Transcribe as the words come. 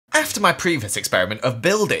After my previous experiment of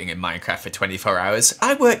building in Minecraft for 24 hours,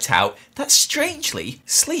 I worked out that strangely,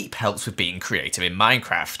 sleep helps with being creative in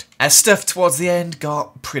Minecraft, as stuff towards the end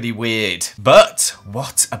got pretty weird. But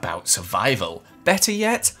what about survival? Better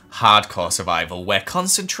yet, hardcore survival, where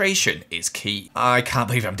concentration is key. I can't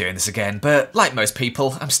believe I'm doing this again, but like most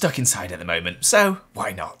people, I'm stuck inside at the moment, so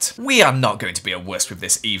why not? We are not going to be a wuss with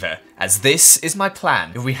this either, as this is my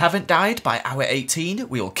plan. If we haven't died by hour 18,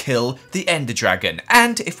 we will kill the Ender Dragon,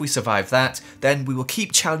 and if we survive that, then we will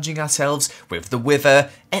keep challenging ourselves with the Wither,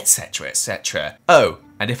 etc, etc. Oh,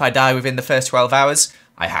 and if I die within the first 12 hours,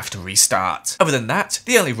 I have to restart. Other than that,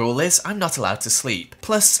 the only rule is I'm not allowed to sleep.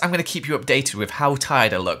 Plus, I'm going to keep you updated with how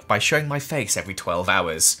tired I look by showing my face every 12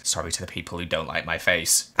 hours. Sorry to the people who don't like my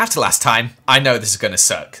face. After last time, I know this is going to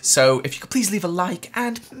suck. So if you could please leave a like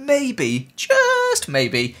and maybe, just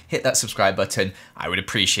maybe, hit that subscribe button, I would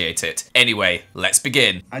appreciate it. Anyway, let's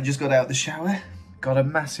begin. I just got out the shower. Got a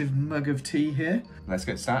massive mug of tea here. Let's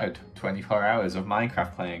get started. 24 hours of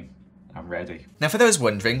Minecraft playing. I'm ready. Now for those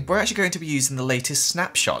wondering, we're actually going to be using the latest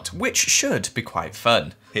snapshot, which should be quite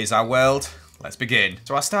fun. Here's our world. Let's begin.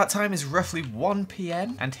 So our start time is roughly 1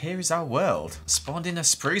 PM, and here is our world. Spawned in a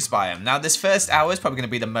spruce biome. Now this first hour is probably going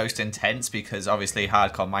to be the most intense because obviously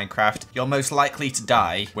hardcore Minecraft, you're most likely to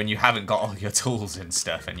die when you haven't got all your tools and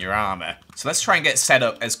stuff and your armor. So let's try and get set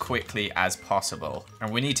up as quickly as possible.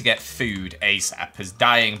 And we need to get food ASAP, as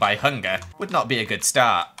dying by hunger would not be a good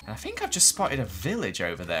start. And I think I've just spotted a village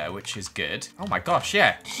over there, which is good. Oh my gosh,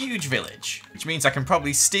 yeah, huge village. Which means I can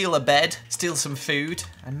probably steal a bed, steal some food,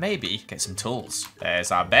 and maybe get some tools.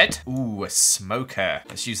 There's our bed. Ooh, a smoker.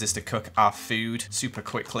 Let's use this to cook our food super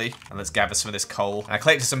quickly. And let's gather some of this coal. And I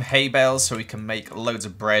collected some hay bales so we can make loads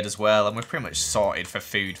of bread as well. And we're pretty much sorted for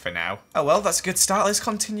food for now. Oh well, that's a good start. Let's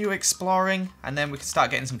continue exploring. And then we can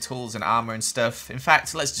start getting some tools and armor and stuff. In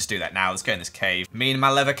fact, let's just do that now. Let's go in this cave. Me and my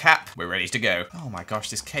leather cap, we're ready to go. Oh my gosh,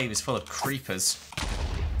 this cave is full of creepers.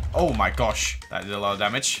 Oh my gosh, that did a lot of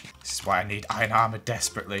damage. This is why I need iron armor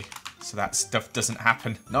desperately, so that stuff doesn't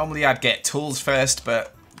happen. Normally I'd get tools first,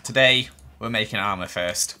 but today we're making armor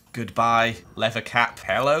first. Goodbye, leather cap.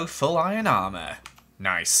 Hello, full iron armor.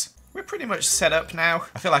 Nice. We're pretty much set up now.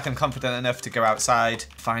 I feel like I'm confident enough to go outside,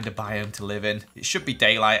 find a biome to live in. It should be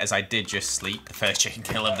daylight as I did just sleep. The first chicken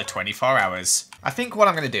kill of the 24 hours. I think what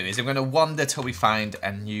I'm going to do is I'm going to wander till we find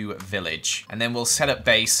a new village. And then we'll set up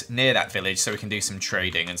base near that village so we can do some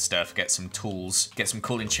trading and stuff, get some tools, get some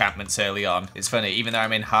cool enchantments early on. It's funny, even though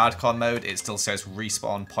I'm in hardcore mode, it still says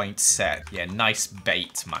respawn point set. Yeah, nice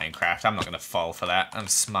bait, Minecraft. I'm not going to fall for that. I'm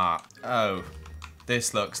smart. Oh.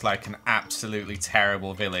 This looks like an absolutely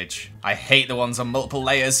terrible village. I hate the ones on multiple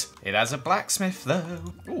layers. It has a blacksmith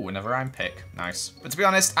though. Ooh, another iron pick. Nice. But to be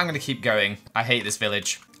honest, I'm gonna keep going. I hate this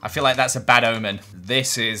village. I feel like that's a bad omen.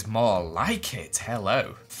 This is more like it.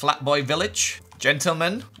 Hello. Flatboy village.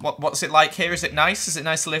 Gentlemen, what's it like here? Is it nice? Is it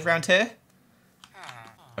nice to live around here?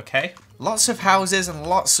 Okay. Lots of houses and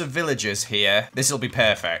lots of villagers here. This will be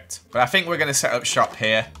perfect. But I think we're going to set up shop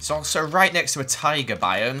here. It's also right next to a tiger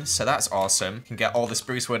biome, so that's awesome. Can get all the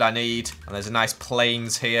spruce wood I need. And there's a nice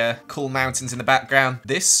plains here. Cool mountains in the background.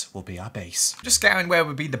 This will be our base. Just scouting where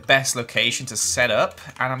would be the best location to set up.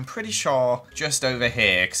 And I'm pretty sure just over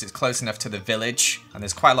here, because it's close enough to the village. And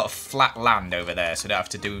there's quite a lot of flat land over there, so we don't have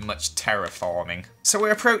to do much terraforming. So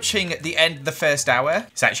we're approaching the end of the first hour.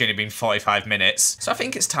 It's actually only been 45 minutes. So I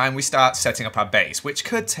think it's time we start setting up our base, which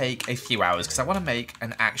could take a few hours because I want to make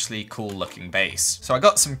an actually cool looking base. So I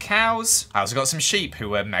got some cows. I also got some sheep who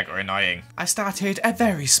were mega annoying. I started a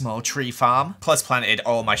very small tree farm, plus planted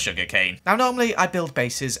all my sugarcane. Now normally I build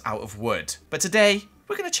bases out of wood, but today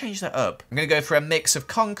we're going to change that up. I'm going to go for a mix of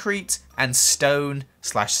concrete and stone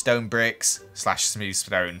 / bricks / smooth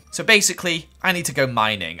stone. So basically, I need to go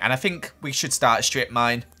mining, and I think we should start a strip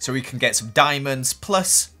mine so we can get some diamonds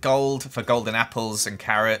plus gold for golden apples and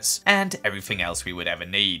carrots and everything else we would ever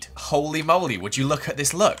need. Holy moly, would you look at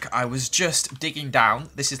this look? I was just digging down.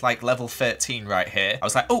 This is like level 13 right here. I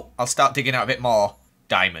was like, oh, I'll start digging out a bit more.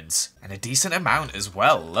 Diamonds. And a decent amount as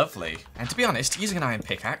well. Lovely. And to be honest, using an iron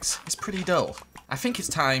pickaxe is pretty dull. I think it's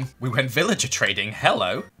time we went villager trading.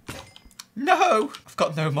 Hello. No! I've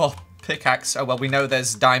got no more pickaxe. Oh, well, we know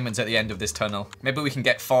there's diamonds at the end of this tunnel. Maybe we can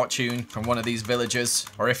get fortune from one of these villagers.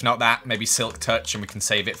 Or if not that, maybe silk touch and we can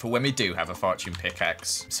save it for when we do have a fortune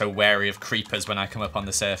pickaxe. So wary of creepers when I come up on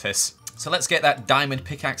the surface. So let's get that diamond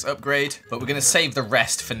pickaxe upgrade, but we're going to save the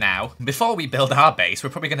rest for now. Before we build our base,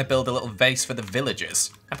 we're probably going to build a little base for the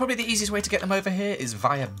villagers. And probably the easiest way to get them over here is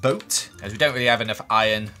via boat, as we don't really have enough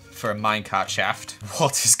iron for a minecart shaft.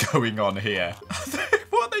 What is going on here?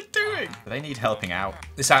 What are they doing? doing? They need helping out.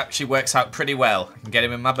 This actually works out pretty well. I can get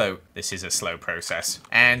him in my boat. This is a slow process.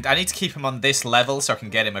 And I need to keep him on this level so I can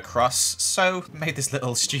get him across. So made this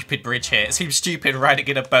little stupid bridge here. It seems stupid riding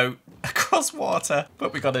in a boat across water,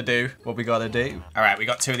 but we gotta do what we gotta do. All right, we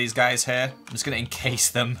got 2 of these guys here. I'm just gonna encase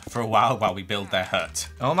them for a while we build their hut.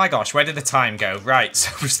 Oh my gosh, where did the time go? Right,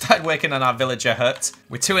 so we started working on our villager hut.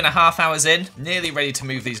 We're 2.5 hours in, nearly ready to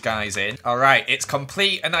move these guys in. All right, it's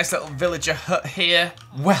complete. A nice little villager hut here.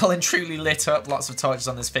 Well and truly lit up. Lots of torches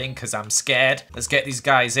on this thing because I'm scared. Let's get these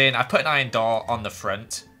guys in. I put an iron door on the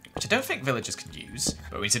front, which I don't think villagers can use,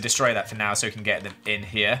 but we need to destroy that for now so we can get them in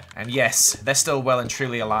here. And yes, they're still well and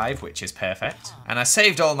truly alive, which is perfect. And I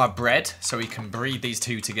saved all my bread so we can breed these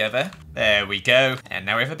 2 together. There we go. And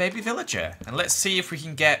now we have a baby villager. And let's see if we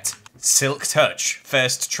can get Silk Touch.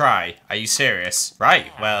 First try. Are you serious?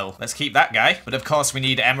 Right, well, let's keep that guy. But of course we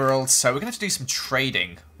need emeralds, so we're gonna have to do some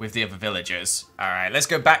trading with the other villagers. All right, let's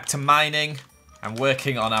go back to mining. I'm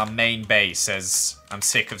working on our main base as I'm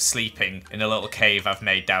sick of sleeping in a little cave I've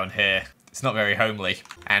made down here. It's not very homely.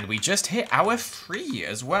 And we just hit hour 3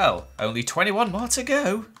 as well. Only 21 more to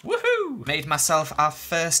go. Woohoo! Made myself our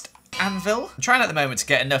first anvil. I'm trying at the moment to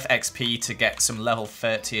get enough XP to get some level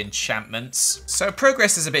 30 enchantments. So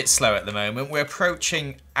progress is a bit slow at the moment. We're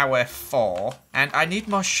approaching hour 4 and I need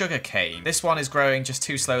more sugarcane. This one is growing just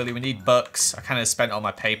too slowly. We need bucks. I kind of spent all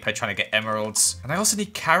my paper trying to get emeralds. And I also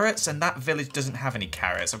need carrots, and that village doesn't have any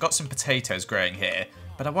carrots. I've got some potatoes growing here,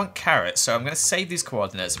 but I want carrots, so I'm going to save these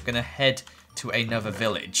coordinates. I'm going to head to another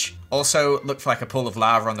village. Also, look for like a pool of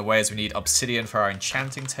lava on the way as we need obsidian for our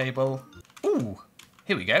enchanting table. Ooh.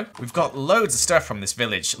 Here we go. We've got loads of stuff from this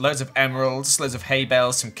village. Loads of emeralds, loads of hay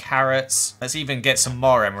bales, some carrots. Let's even get some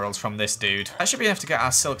more emeralds from this dude. That should be enough to get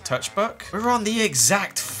our Silk Touch book. We're on the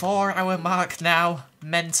exact 4-hour mark now.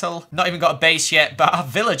 Mental. Not even got a base yet, but our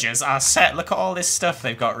villagers are set. Look at all this stuff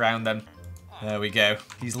they've got around them. There we go.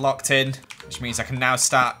 He's locked in, which means I can now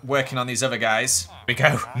start working on these other guys. Here we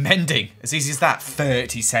go. Mending. As easy as that.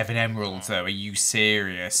 37 emeralds, though. Are you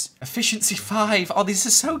serious? Efficiency 5. Oh, these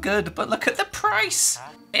are so good, but look at the price.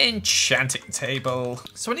 Enchanting table.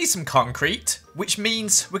 So I need some concrete, which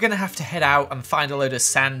means we're going to have to head out and find a load of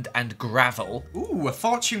sand and gravel. Ooh, a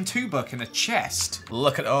Fortune 2 book in a chest.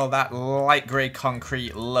 Look at all that light grey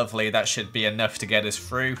concrete. Lovely. That should be enough to get us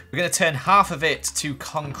through. We're going to turn half of it to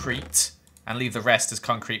concrete and leave the rest as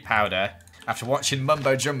concrete powder. After watching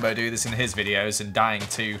Mumbo Jumbo do this in his videos and dying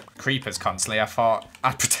to creepers constantly, I thought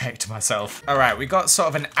I'd protect myself. All right, we got sort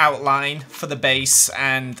of an outline for the base,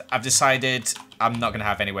 and I've decided I'm not going to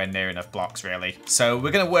have anywhere near enough blocks, really. So we're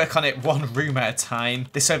going to work on it 1 room at a time.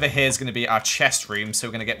 This over here is going to be our chest room, so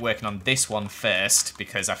we're going to get working on this one first,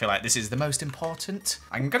 because I feel like this is the most important.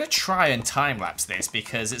 I'm going to try and time-lapse this,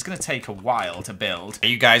 because it's going to take a while to build. Are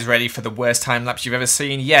you guys ready for the worst time-lapse you've ever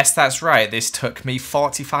seen? Yes, that's right. This took me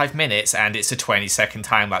 45 minutes, and it's a 20-second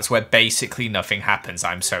time-lapse where basically nothing happens.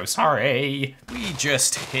 I'm so sorry. We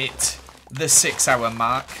just hit the 6-hour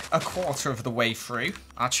mark, a quarter of the way through.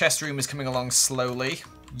 Our chest room is coming along slowly.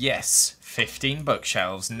 Yes, 15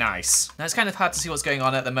 bookshelves, nice. Now it's kind of hard to see what's going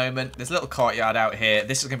on at the moment. There's a little courtyard out here.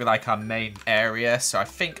 This is gonna be like our main area, so I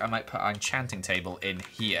think I might put our enchanting table in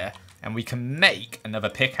here. And we can make another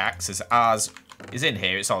pickaxe as ours is in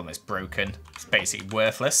here. It's almost broken. It's basically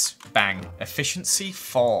worthless. Bang. Efficiency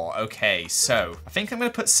 4. Okay, so I think I'm going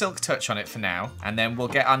to put Silk Touch on it for now, and then we'll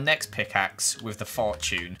get our next pickaxe with the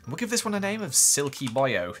Fortune. We'll give this one a name of Silky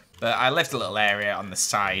Boyo. But I left a little area on the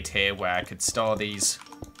side here where I could store these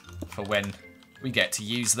for when we get to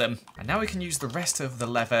use them. And now we can use the rest of the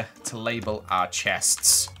leather to label our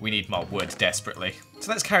chests. We need more wood desperately.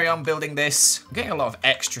 So let's carry on building this. I'm getting a lot of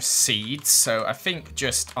extra seeds, so I think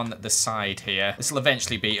just on the side here, this will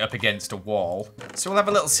eventually be up against a wall. So we'll have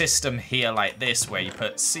a little system here like this, where you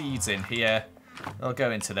put seeds in here. They'll go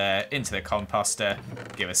into there, into the composter,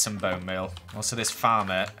 give us some bone meal. Also, this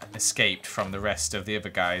farmer escaped from the rest of the other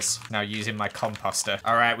guys, now using my composter.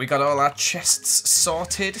 All right, we got all our chests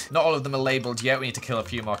sorted. Not all of them are labeled yet. We need to kill a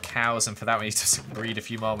few more cows, and for that we need to breed a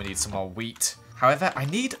few more. We need some more wheat. However, I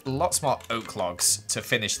need lots more oak logs to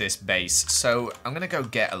finish this base, so I'm gonna go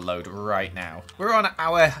get a load right now. We're on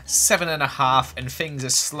hour 7.5 and things are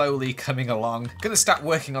slowly coming along. Gonna start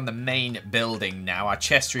working on the main building now. Our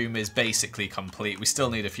chest room is basically complete. We still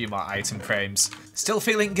need a few more item frames. Still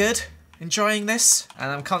feeling good, enjoying this,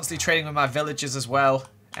 and I'm constantly trading with my villagers as well.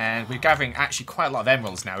 And we're gathering actually quite a lot of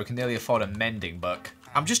emeralds now. We can nearly afford a mending book.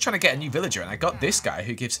 I'm just trying to get a new villager, and I got this guy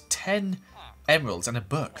who gives 10 emeralds and a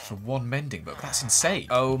book for 1 mending book. That's insane.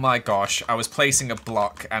 Oh my gosh, I was placing a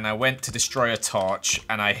block and I went to destroy a torch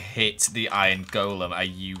and I hit the iron golem. Are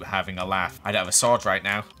you having a laugh? I don't have a sword right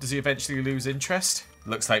now. Does he eventually lose interest?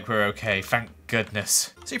 Looks like we're okay, thank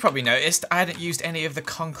goodness. So you probably noticed I hadn't used any of the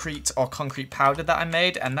concrete or concrete powder that I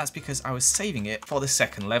made, and that's because I was saving it for the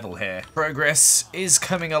second level here. Progress is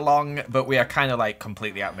coming along, but we are kind of like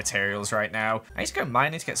completely out of materials right now. I need to go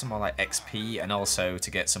mining to get some more like XP and also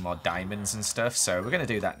to get some more diamonds and stuff, so we're going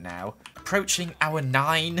to do that now. Approaching hour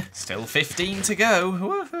 9, still 15 to go.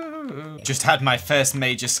 Woohoo! Just had my first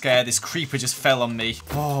major scare. This creeper just fell on me.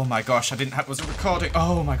 Oh my gosh, wasn't recording.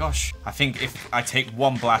 Oh my gosh. I think if I take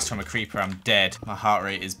one blast from a creeper, I'm dead. My heart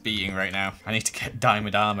rate is beating right now. I need to get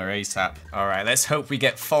diamond armor ASAP. All right, let's hope we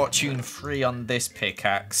get fortune 3 on this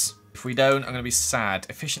pickaxe. If we don't, I'm going to be sad.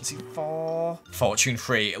 Efficiency 4. Fortune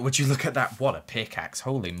 3. Would you look at that? What a pickaxe.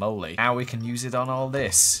 Holy moly. Now we can use it on all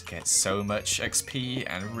this. Get so much XP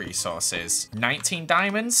and resources. 19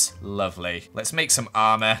 diamonds. Lovely. Let's make some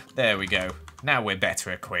armor. There we go. Now we're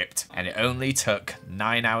better equipped. And it only took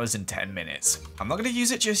 9 hours and 10 minutes. I'm not going to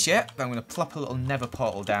use it just yet, but I'm going to plop a little nether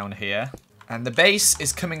portal down here. And the base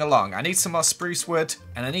is coming along. I need some more spruce wood,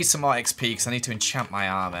 and I need some more XP because I need to enchant my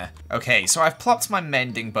armor. Okay, so I've plopped my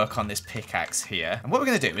mending book on this pickaxe here. And what we're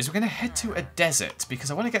going to do is we're going to head to a desert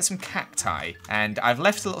because I want to get some cacti. And I've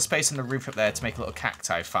left a little space on the roof up there to make a little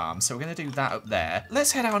cacti farm. So we're going to do that up there.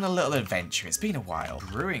 Let's head out on a little adventure. It's been a while.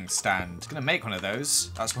 Brewing stand. I'm going to make one of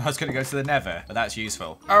those. That's why I was going to go to the nether, but that's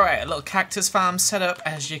useful. All right, a little cactus farm set up.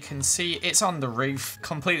 As you can see, it's on the roof.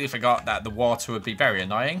 Completely forgot that the water would be very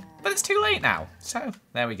annoying. But it's too late now, so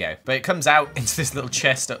there we go. But it comes out into this little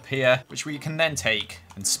chest up here, which we can then take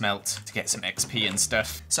and smelt to get some XP and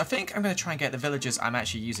stuff. So I think I'm going to try and get the villagers I'm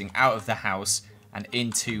actually using out of the house and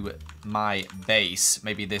into my base,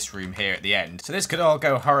 maybe this room here at the end. So this could all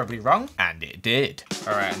go horribly wrong, and it did.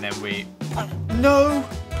 All right, and then we... No!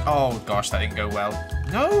 Oh gosh, that didn't go well.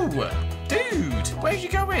 No! Dude, where are you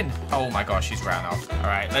going? Oh my gosh, he's ran off. All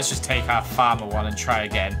right, let's just take our farmer one and try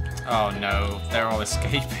again. Oh no, they're all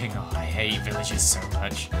escaping. Oh, I hate villagers so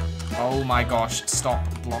much. Oh my gosh, stop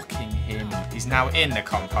blocking him. He's now in the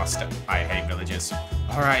composter. I hate villagers.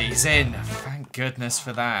 All right, he's in. Thank goodness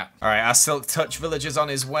for that. All right, our silk touch villager's on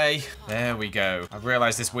his way. There we go. I've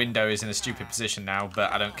realized this window is in a stupid position now,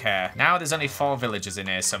 but I don't care. Now there's only 4 villagers in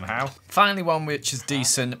here somehow. Finally one which is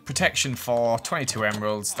decent. Protection 4, 22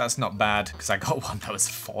 emeralds. That's not bad because I got one that was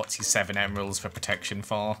 47 emeralds for protection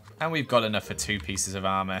 4. And we've got enough for 2 pieces of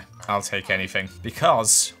armor. I'll take anything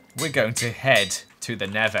because we're going to head to the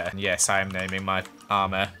nether. And yes, I am naming my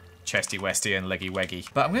armor Chesty Westy and Leggy Weggy.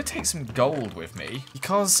 But I'm going to take some gold with me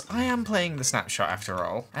because I am playing the snapshot after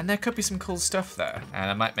all. And there could be some cool stuff there.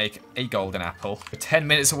 And I might make a golden apple. We're 10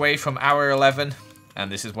 minutes away from hour 11.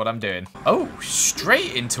 And this is what I'm doing. Oh,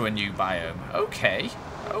 straight into a new biome. Okay,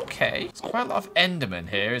 okay. There's quite a lot of endermen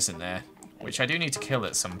here, isn't there? Which I do need to kill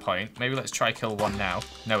at some point. Maybe let's try kill one now.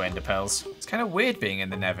 No ender pearls. It's kind of weird being in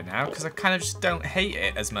the nether now because I kind of just don't hate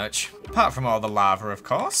it as much. Apart from all the lava, of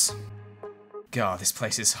course. God, this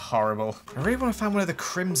place is horrible. I really want to find one of the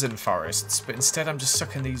crimson forests, but instead I'm just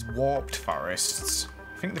stuck in these warped forests.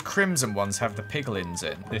 I think the crimson ones have the piglins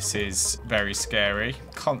in. This is very scary.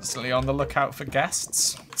 Constantly on the lookout for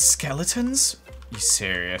guests. Skeletons? You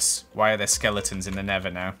serious? Why are there skeletons in the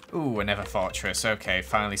nether now? Ooh, a nether fortress. Okay,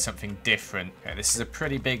 finally something different. Okay, this is a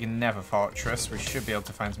pretty big nether fortress. We should be able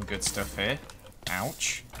to find some good stuff here.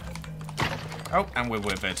 Ouch. Oh, and we're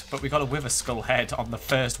withered. But we got a wither skull head on the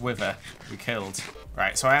first wither we killed.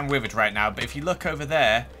 Right, so I am withered right now, but if you look over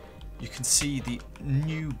there, you can see the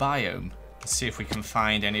new biome. Let's see if we can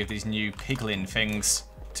find any of these new piglin things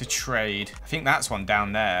to trade. I think that's one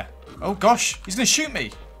down there. Oh gosh, he's gonna shoot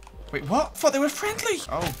me. Wait, what? I thought they were friendly.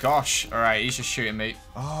 Oh gosh, all right, he's just shooting me.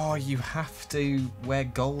 Oh, you have to wear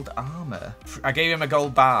gold armor. I gave him a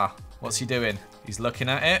gold bar. What's he doing? He's looking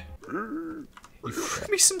at it. You threw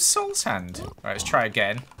me some soul sand. All right, let's try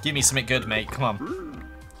again. Give me something good, mate, come on.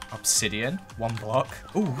 Obsidian, 1 block.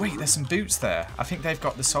 Oh wait, there's some boots there. I think they've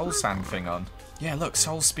got the soul sand thing on. Yeah, look,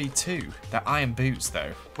 soul speed 2. They're iron boots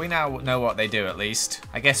though. We now know what they do at least.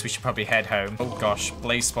 I guess we should probably head home. Oh gosh,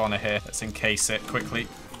 blaze spawner here. Let's encase it quickly.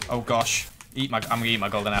 Oh gosh. I'm gonna eat my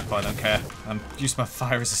golden apple, I don't care. Use my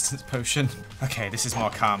fire resistance potion. Okay, this is more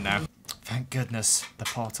calm now. Thank goodness, the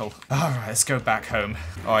portal. Alright, let's go back home.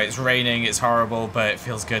 Oh, it's raining, it's horrible, but it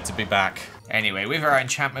feels good to be back. Anyway, with our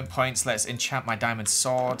enchantment points, let's enchant my diamond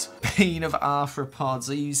sword. Bane of arthropods,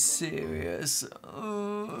 are you serious?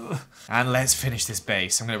 Ugh. And let's finish this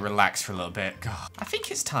base. I'm gonna relax for a little bit. God, I think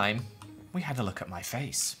it's time we had a look at my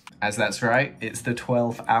face. As that's right, it's the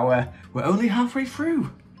 12th hour. We're only halfway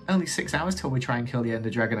through. Only 6 hours till we try and kill the Ender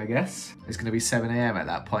Dragon, I guess. It's gonna be 7 AM at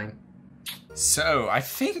that point. So, I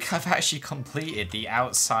think I've actually completed the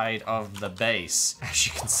outside of the base. As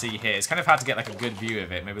you can see here, it's kind of hard to get like a good view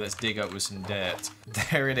of it. Maybe let's dig up with some dirt.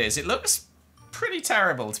 There it is. It looks pretty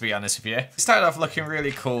terrible, to be honest with you. It started off looking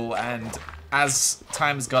really cool, and as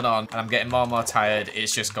time's gone on and I'm getting more and more tired,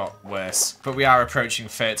 it's just got worse. But we are approaching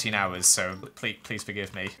 13 hours, so please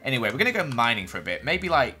forgive me. Anyway, we're gonna go mining for a bit, maybe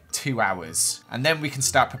like 2 hours. And then we can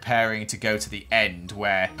start preparing to go to the end,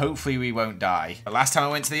 where hopefully we won't die. The last time I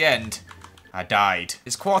went to the end, I died.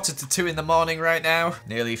 It's 1:45 in the morning right now,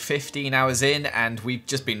 nearly 15 hours in, and we've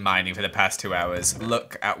just been mining for the past 2 hours.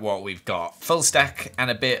 Look at what we've got. Full stack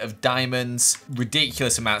and a bit of diamonds,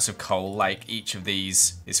 ridiculous amounts of coal, like each of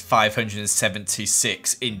these is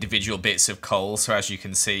 576 individual bits of coal, so as you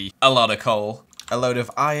can see, a lot of coal. A load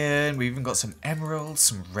of iron, we've even got some emeralds,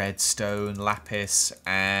 some redstone, lapis,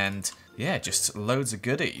 and yeah, just loads of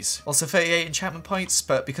goodies. Also 38 enchantment points,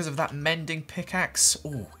 but because of that mending pickaxe,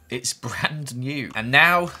 oh, it's brand new. And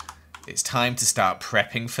now it's time to start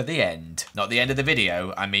prepping for the end. Not the end of the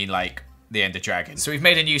video, I mean like the Ender Dragon. So we've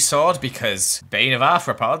made a new sword because Bane of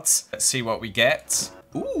Arthropods. Let's see what we get.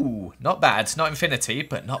 Ooh, not bad. Not infinity,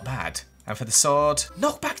 but not bad. And for the sword,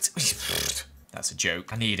 knockback to... That's a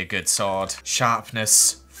joke. I need a good sword.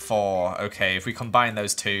 Sharpness 4. Okay, if we combine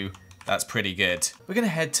those two, that's pretty good. We're gonna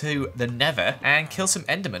head to the Nether and kill some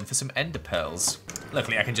Endermen for some Ender Pearls.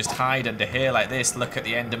 Luckily, I can just hide under here like this, look at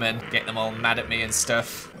the Endermen, get them all mad at me and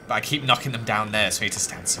stuff. But I keep knocking them down there, so I need to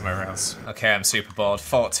stand somewhere else. Okay, I'm super bored.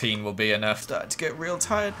 14 will be enough. Starting to get real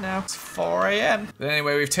tired now. It's 4 AM. But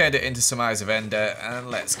anyway, we've turned it into some Eyes of Ender, and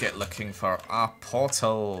let's get looking for our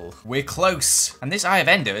portal. We're close. And this Eye of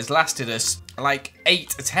Ender has lasted us like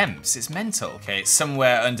 8 attempts. It's mental. Okay, it's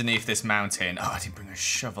somewhere underneath this mountain. Oh, I didn't bring a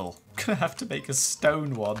shovel. Gonna have to make a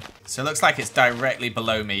stone one. So it looks like it's directly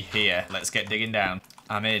below me here. Let's get digging down.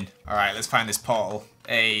 I'm in. All right, let's find this portal.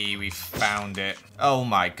 Hey, we found it. Oh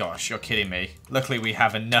my gosh, you're kidding me. Luckily, we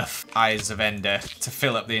have enough Eyes of Ender to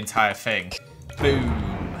fill up the entire thing. Boom.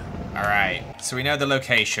 All right, so we know the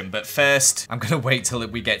location, but first, I'm gonna wait till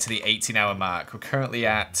we get to the 18-hour mark. We're currently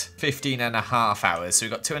at 15.5 hours, so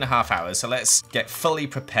we've got 2.5 hours. So let's get fully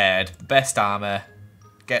prepared, best armor,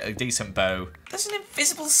 get a decent bow. There's an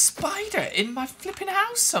invisible spider in my flipping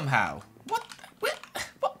house somehow. What?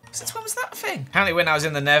 Since when was that a thing? Apparently when I was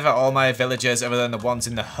in the Nether, all my villagers, other than the ones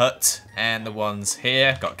in the hut and the ones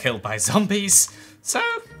here, got killed by zombies. So,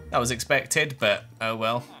 that was expected, but oh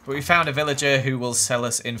well. But we found a villager who will sell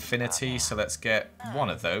us infinity, so let's get one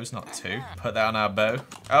of those, not two. Put that on our bow.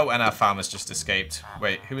 Oh, and our farmer's just escaped.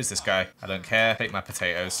 Wait, who is this guy? I don't care. Take my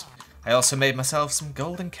potatoes. I also made myself some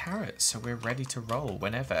golden carrots, so we're ready to roll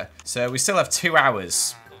whenever. So we still have 2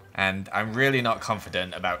 hours. And I'm really not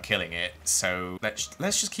confident about killing it, so let's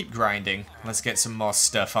just keep grinding. Let's get some more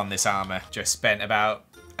stuff on this armor. Just spent about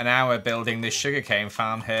an hour building this sugarcane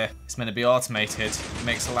farm here. It's meant to be automated. It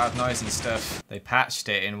makes a loud noise and stuff. They patched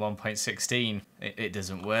it in 1.16. It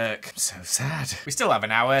doesn't work. I'm so sad. We still have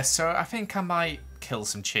an hour, so I think I might kill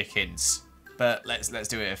some chickens. But let's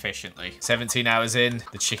do it efficiently. 17 hours in,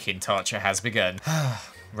 the chicken torture has begun.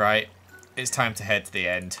 Right. It's time to head to the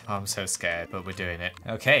end. Oh, I'm so scared, but we're doing it.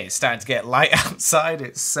 Okay, it's starting to get light outside.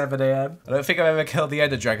 It's 7 AM. I don't think I've ever killed the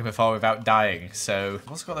Ender Dragon before without dying, so I've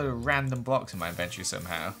also got a random blocks in my inventory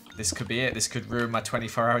somehow. This could be it. This could ruin my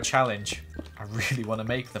 24-hour challenge. I really want to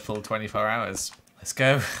make the full 24 hours. Let's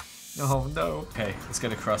go. Oh no. Okay, let's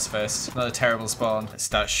get across first. Another terrible spawn. Let's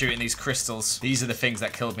start shooting these crystals. These are the things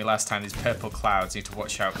that killed me last time. These purple clouds. Need to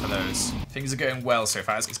watch out for those. Things are going well so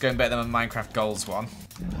far. It's going better than my Minecraft Goals one.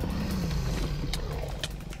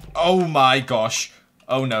 Oh my gosh.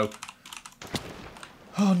 Oh no.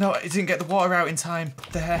 Oh no, it didn't get the water out in time. What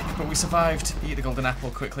the heck? But we survived. Eat the golden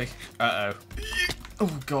apple quickly. Uh-oh.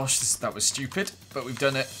 Oh gosh, that was stupid. But we've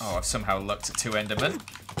done it. Oh, I've somehow lucked at 2 Endermen.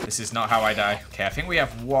 This is not how I die. Okay, I think we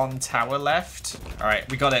have 1 tower left.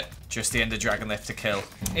 Alright, we got it. Just the Ender Dragon left to kill.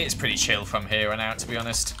 It's pretty chill from here on out, to be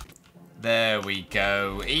honest. There we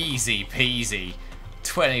go. Easy peasy.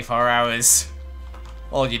 24 hours.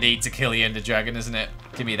 All you need to kill the Ender Dragon, isn't it?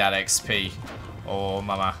 Give me that XP. Oh,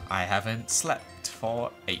 mama, I haven't slept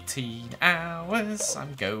for 18 hours.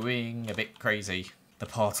 I'm going a bit crazy. The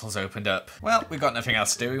portal's opened up. Well, we've got nothing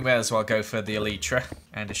else to do. We may as well go for the Elytra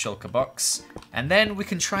and a shulker box. And then we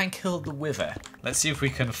can try and kill the Wither. Let's see if we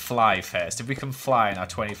can fly first. If we can fly in our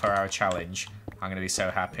 24-hour challenge, I'm going to be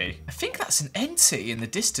so happy. I think that's an entity in the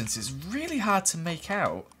distance. It's really hard to make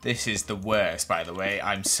out. This is the worst, by the way.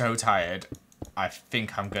 I'm so tired. I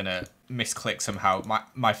think I'm gonna misclick somehow.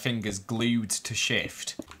 My finger's glued to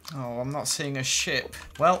shift. Oh, I'm not seeing a ship.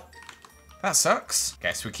 Well, that sucks.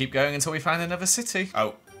 Guess we keep going until we find another city.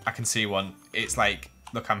 Oh, I can see one. It's like,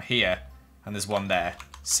 look, I'm here. And there's one there.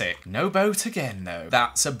 Sick. No boat again, though.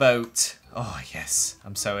 That's a boat. Oh, yes.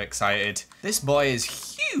 I'm so excited. This boy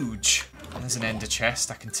is huge. And there's an ender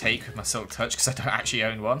chest I can take with my silk touch because I don't actually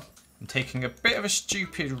own one. I'm taking a bit of a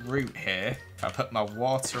stupid route here. If I put my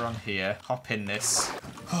water on here, hop in this.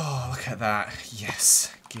 Oh, look at that.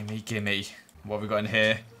 Yes. Gimme, gimme. What have we got in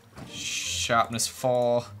here? Sharpness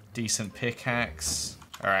 4. Decent pickaxe.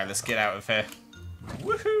 Alright, let's get out of here.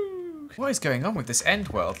 Woohoo! What is going on with this end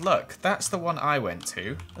world? Look, that's the one I went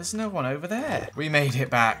to. There's no one over there. We made it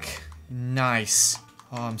back. Nice.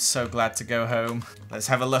 Oh, I'm so glad to go home. Let's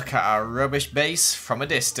have a look at our rubbish base from a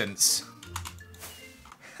distance.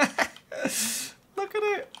 Look at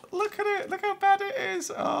it. Look at it. Look how bad it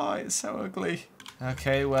is. Oh, it's so ugly.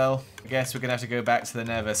 Okay, well, I guess we're going to have to go back to the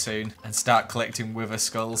Nether soon and start collecting wither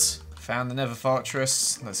skulls. Found the Nether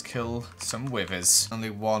Fortress. Let's kill some withers. Only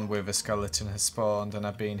one wither skeleton has spawned and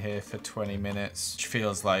I've been here for 20 minutes. Which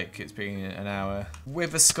feels like it's been an hour.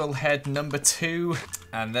 Wither skull head number 2.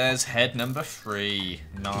 And there's head number 3.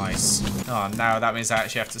 Nice. Oh, now that means I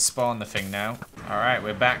actually have to spawn the thing now. Alright,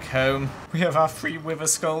 we're back home. We have our 3 wither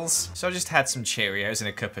skulls. So I just had some Cheerios and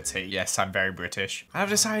a cup of tea. Yes, I'm very British. I've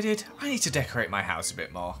decided I need to decorate my house a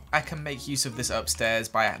bit more. I can make use of this upstairs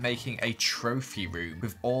by making a trophy room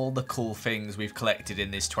with all the cool things we've collected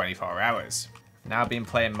in this 24 hours. Now I've been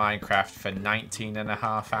playing Minecraft for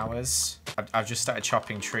 19.5 hours. I've just started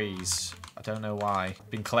chopping trees. I don't know why.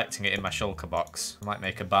 Been collecting it in my shulker box. I might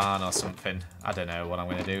make a barn or something. I don't know what I'm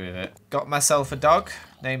going to do with it. Got myself a dog.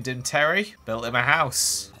 Named him Terry. Built him a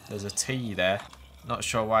house. There's a T there. Not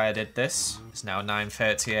sure why I did this. It's now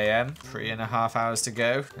 9:30 AM. 3.5 hours to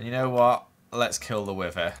go. And you know what? Let's kill the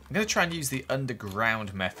wither. I'm going to try and use the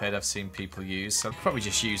underground method I've seen people use. So I'll probably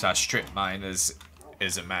just use our strip miners.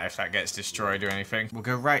 Doesn't matter if that gets destroyed or anything. We'll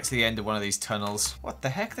go right to the end of one of these tunnels. What the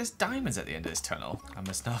heck? There's diamonds at the end of this tunnel. I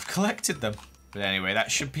must not have collected them. But anyway,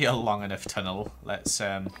 that should be a long enough tunnel. Let's,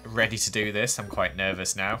 ready to do this. I'm quite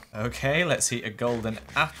nervous now. Okay, let's eat a golden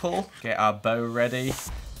apple. Get our bow ready.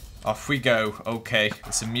 Off we go. Okay,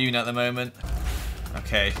 it's immune at the moment.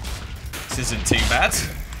 Okay, this isn't too bad.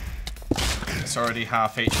 It's already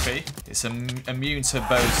half HP. It's immune to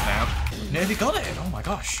bows now. Nearly got it. Oh my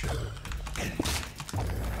gosh.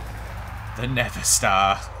 The Nether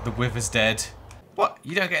Star. The wither's dead. What?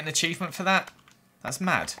 You don't get an achievement for that? That's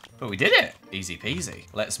mad. But we did it. Easy peasy.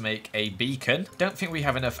 Let's make a beacon. Don't think we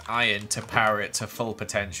have enough iron to power it to full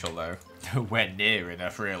potential though. Nowhere near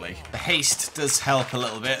enough really. The haste does help a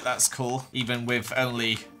little bit. That's cool. Even with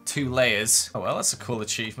only 2 layers. Oh well, that's a cool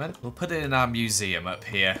achievement. We'll put it in our museum up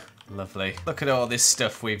here. Lovely. Look at all this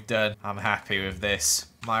stuff we've done. I'm happy with this.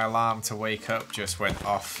 My alarm to wake up just went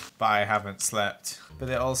off, but I haven't slept. But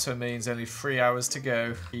it also means only 3 hours to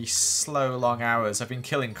go. These slow, long hours. I've been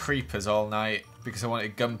killing creepers all night because I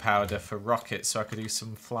wanted gunpowder for rockets so I could do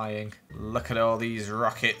some flying. Look at all these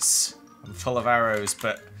rockets. I'm full of arrows,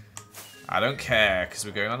 but I don't care because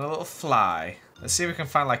we're going on a little fly. Let's see if we can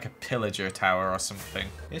find like a pillager tower or something.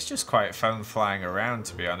 It's just quite fun flying around,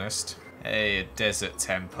 to be honest. Hey, a desert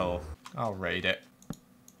temple. I'll raid it.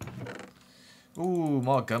 Ooh,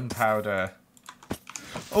 more gunpowder.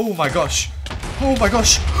 Oh my gosh. Oh my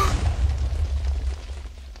gosh.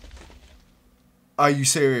 Are you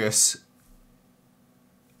serious?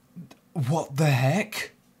 What the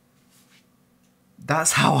heck?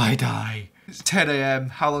 That's how I die. It's 10 AM.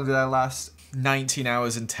 How long did I last? 19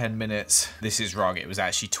 hours and 10 minutes. This is wrong. It was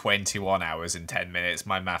actually 21 hours and 10 minutes.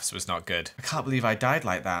 My maths was not good. I can't believe I died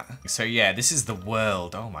like that. So yeah, this is the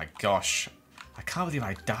world. Oh my gosh. I can't believe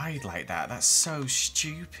I died like that. That's so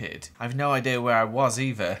stupid. I have no idea where I was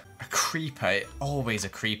either. A creeper. Always a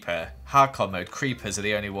creeper. Hardcore mode. Creepers are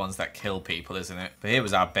the only ones that kill people, isn't it? But here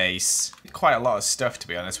was our base. Quite a lot of stuff, to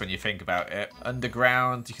be honest, when you think about it.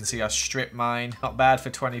 Underground. You can see our strip mine. Not bad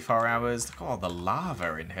for 24 hours. Look at all the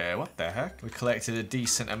lava in here. What the heck? We collected a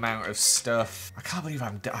decent amount of stuff. I can't believe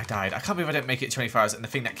I died. I can't believe I didn't make it 24 hours. And the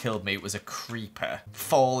thing that killed me was a creeper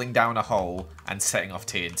falling down a hole and setting off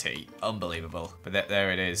TNT. Unbelievable. But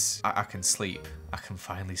there it is. I can sleep. I can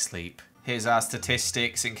finally sleep. Here's our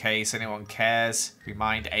statistics in case anyone cares. We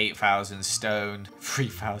mined 8,000 stone,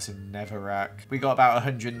 3,000 netherrack. We got about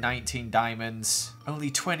 119 diamonds.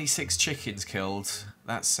 Only 26 chickens killed.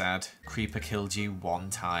 That's sad. Creeper killed you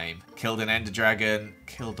 1 time. Killed an ender dragon.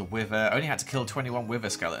 Killed a wither. Only had to kill 21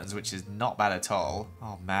 wither skeletons, which is not bad at all.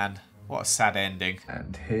 Oh man. What a sad ending.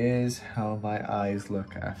 And here's how my eyes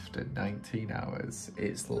look after 19 hours.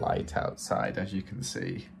 It's light outside, as you can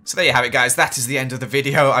see. So there you have it, guys. That is the end of the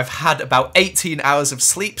video. I've had about 18 hours of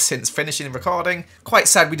sleep since finishing the recording. Quite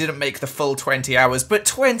sad we didn't make the full 20 hours, but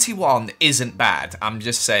 21 isn't bad. I'm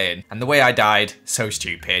just saying. And the way I died, so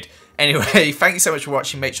stupid. Anyway, thank you so much for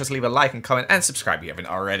watching. Make sure to leave a like and comment and subscribe if you haven't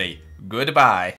already. Goodbye.